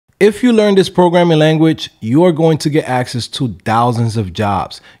If you learn this programming language, you are going to get access to thousands of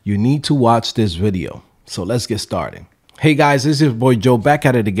jobs. You need to watch this video. So let's get started. Hey guys, this is your boy Joe back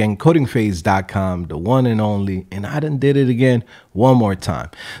at it again, CodingPhase.com, the one and only, and I done did it again one more time.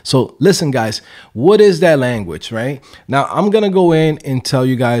 So listen guys, what is that language, right? Now I'm gonna go in and tell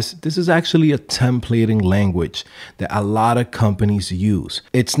you guys, this is actually a templating language that a lot of companies use.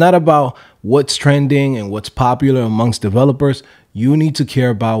 It's not about what's trending and what's popular amongst developers. You need to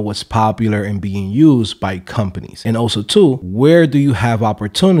care about what's popular and being used by companies. And also too, where do you have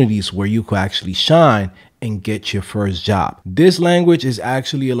opportunities where you could actually shine and get your first job? This language is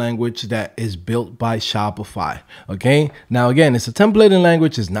actually a language that is built by Shopify. Okay. Now, again, it's a templating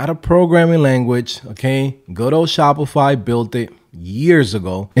language. It's not a programming language. Okay. Good old Shopify built it years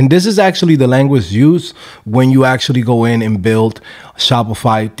ago. And this is actually the language used when you actually go in and build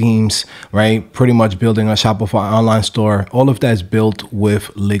Shopify themes, right? Pretty much building a Shopify online store. All of that is built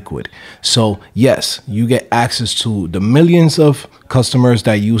with Liquid. So yes, you get access to the millions of customers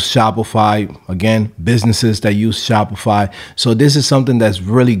that use Shopify, again, businesses that use Shopify. So this is something that's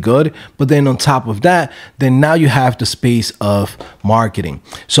really good. But then on top of that, then now you have the space of marketing.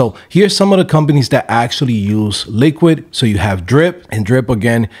 So here's some of the companies that actually use Liquid. So you have Drip, and Drip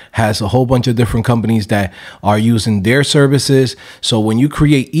again has a whole bunch of different companies that are using their services. So when you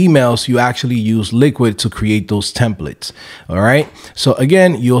create emails, you actually use Liquid to create those templates. All right. So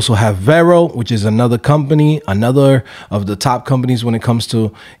again, you also have Vero, which is another company. Another of the top companies when it comes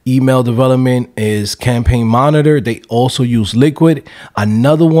to email development is Campaign Monitor. They also use Liquid.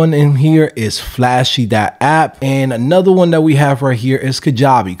 Another one in here is Flashy.app. And another one that we have right here is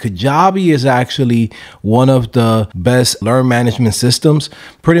Kajabi. Kajabi is actually one of the best learn management systems.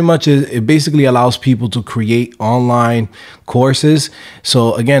 Pretty much it basically allows people to create online courses.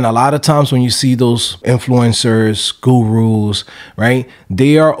 So again, a lot of times when you see those influencers, gurus, right,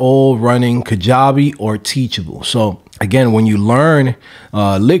 they are all running Kajabi or Teachable. So again, when you learn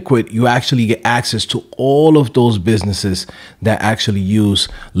Liquid, you actually get access to all of those businesses that actually use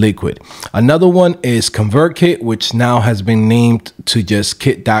Liquid. Another one is ConvertKit, which now has been named to just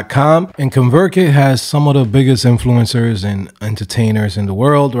Kit.com. And ConvertKit has some of the biggest influencers and entertainers in the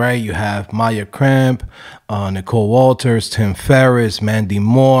world, right? You have Maya Cramp, Nicole Walters, Tim Ferriss, Mandy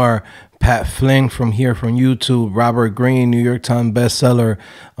Moore, Pat Flynn from YouTube, Robert Greene, New York Times bestseller,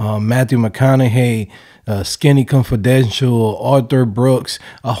 Matthew McConaughey, Skinny Confidential, Arthur Brooks,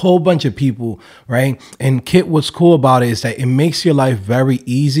 a whole bunch of people, right? And Kit, what's cool about it is that it makes your life very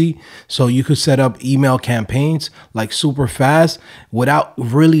easy. So you could set up email campaigns like super fast without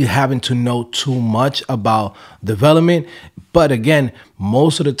really having to know too much about development. But again,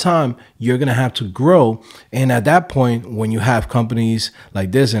 most of the time you're going to have to grow. And at that point, when you have companies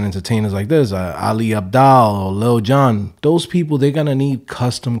like this and entertainers like this, Ali Abdaal or Lil Jon, those people, they're going to need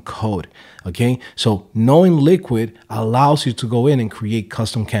custom code. Okay. So knowing Liquid allows you to go in and create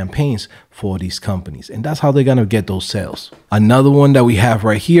custom campaigns for these companies. And that's how they're going to get those sales. Another one that we have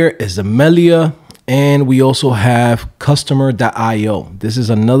right here is Amelia. And we also have Customer.io. This is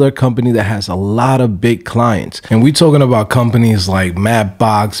another company that has a lot of big clients. And we're talking about companies like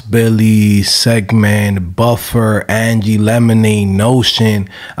Mapbox, Billy, Segment, Buffer, Angie, Lemonade, Notion.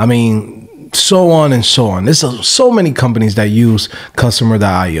 I mean, so on and so on. There's so many companies that use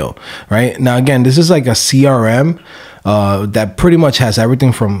Customer.io, right? Now, again, this is like a CRM that pretty much has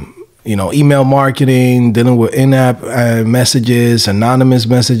everything from email marketing, dealing with in-app messages, anonymous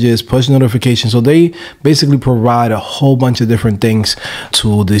messages, push notifications. So they basically provide a whole bunch of different things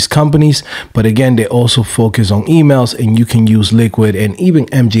to these companies. But again, they also focus on emails, and you can use Liquid and even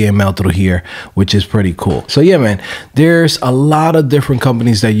MGML through here, which is pretty cool. So yeah, man, there's a lot of different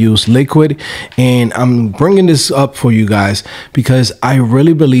companies that use Liquid, and I'm bringing this up for you guys because I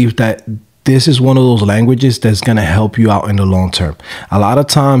really believe that this is one of those languages that's going to help you out in the long term. A lot of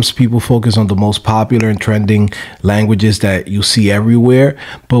times people focus on the most popular and trending languages that you see everywhere.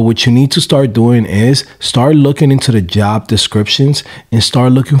 But what you need to start doing is start looking into the job descriptions and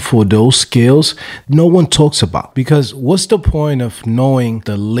start looking for those skills no one talks about. Because what's the point of knowing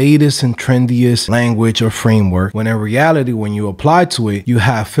the latest and trendiest language or framework when in reality, when you apply to it, you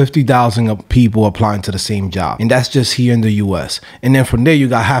have 50,000 people applying to the same job. And that's just here in the US. And then from there, you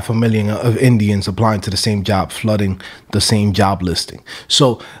got 500,000 of Indians applying to the same job, flooding the same job listing.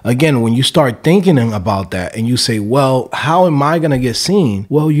 So again, when you start thinking about that and you say, well, how am I going to get seen?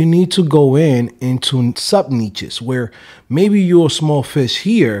 Well, you need to go into sub niches where maybe you're a small fish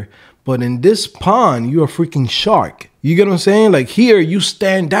here, but in this pond, you're a freaking shark. You get what I'm saying? Like here, you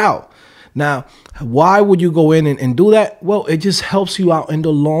stand out. Now, why would you go in and do that? Well, it just helps you out in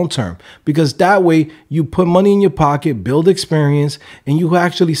the long term, because that way you put money in your pocket, build experience, and you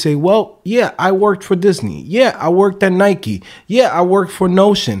actually say, well, yeah, I worked for Disney. Yeah, I worked at Nike. Yeah, I worked for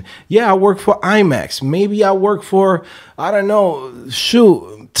Notion. Yeah, I worked for IMAX. Maybe I worked for, I don't know,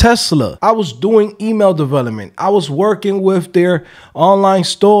 Tesla. I was doing email development. I was working with their online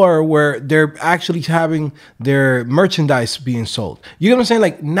store where they're actually having their merchandise being sold. You know what I'm saying?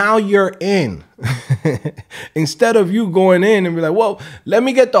 Like, now you're in. Instead of you going in and be like, well, let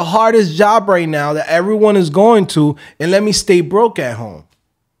me get the hardest job right now that everyone is going to, and let me stay broke at home.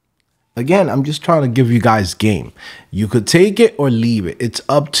 Again, I'm just trying to give you guys game. You could take it or leave it. It's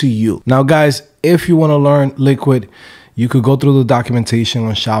up to you. Now, guys, if you want to learn Liquid, you could go through the documentation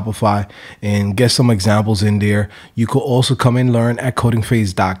on Shopify and get some examples in there. You could also come and learn at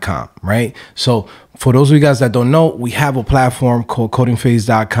CodingPhase.com, right? So for those of you guys that don't know, we have a platform called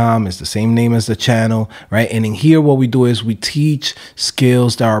CodingPhase.com. It's the same name as the channel, right? And in here, what we do is we teach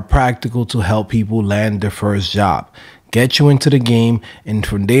skills that are practical to help people land their first job, get you into the game, and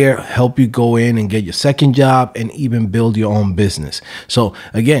from there help you go in and get your second job and even build your own business. So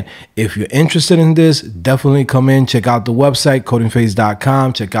again, if you're interested in this, definitely come in, check out the website,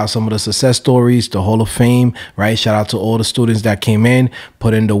 CodingPhase.com. Check out some of the success stories, the Hall of Fame, right? Shout out to all the students that came in,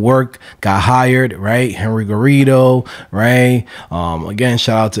 put in the work, got hired, right? Henry Garrido, right? Again,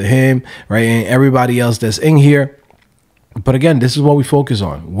 shout out to him, right? And everybody else that's in here. But again, this is what we focus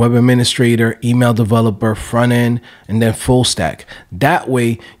on: web administrator, email developer, front end, and then full stack. That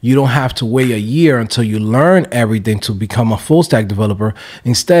way, you don't have to wait a year until you learn everything to become a full stack developer.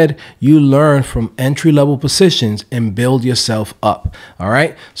 Instead, you learn from entry-level positions and build yourself up. All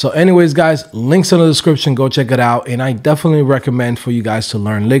right. So anyways, guys, links in the description. Go check it out. And I definitely recommend for you guys to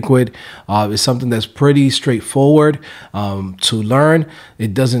learn Liquid. It's something that's pretty straightforward to learn.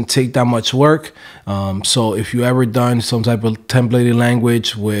 It doesn't take that much work. So if you ever done some type of templating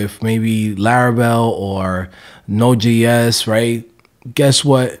language with maybe Laravel or Node.js, right? Guess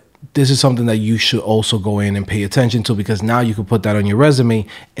what? This is something that you should also go in and pay attention to, because now you can put that on your resume,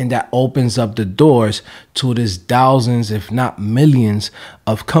 and that opens up the doors to this thousands, if not millions,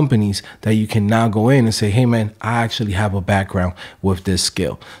 of companies that you can now go in and say, hey man, I actually have a background with this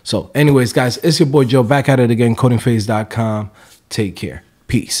skill. So anyways, guys, it's your boy Joe back at it again, CodingPhase.com. Take care.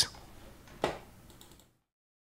 Peace.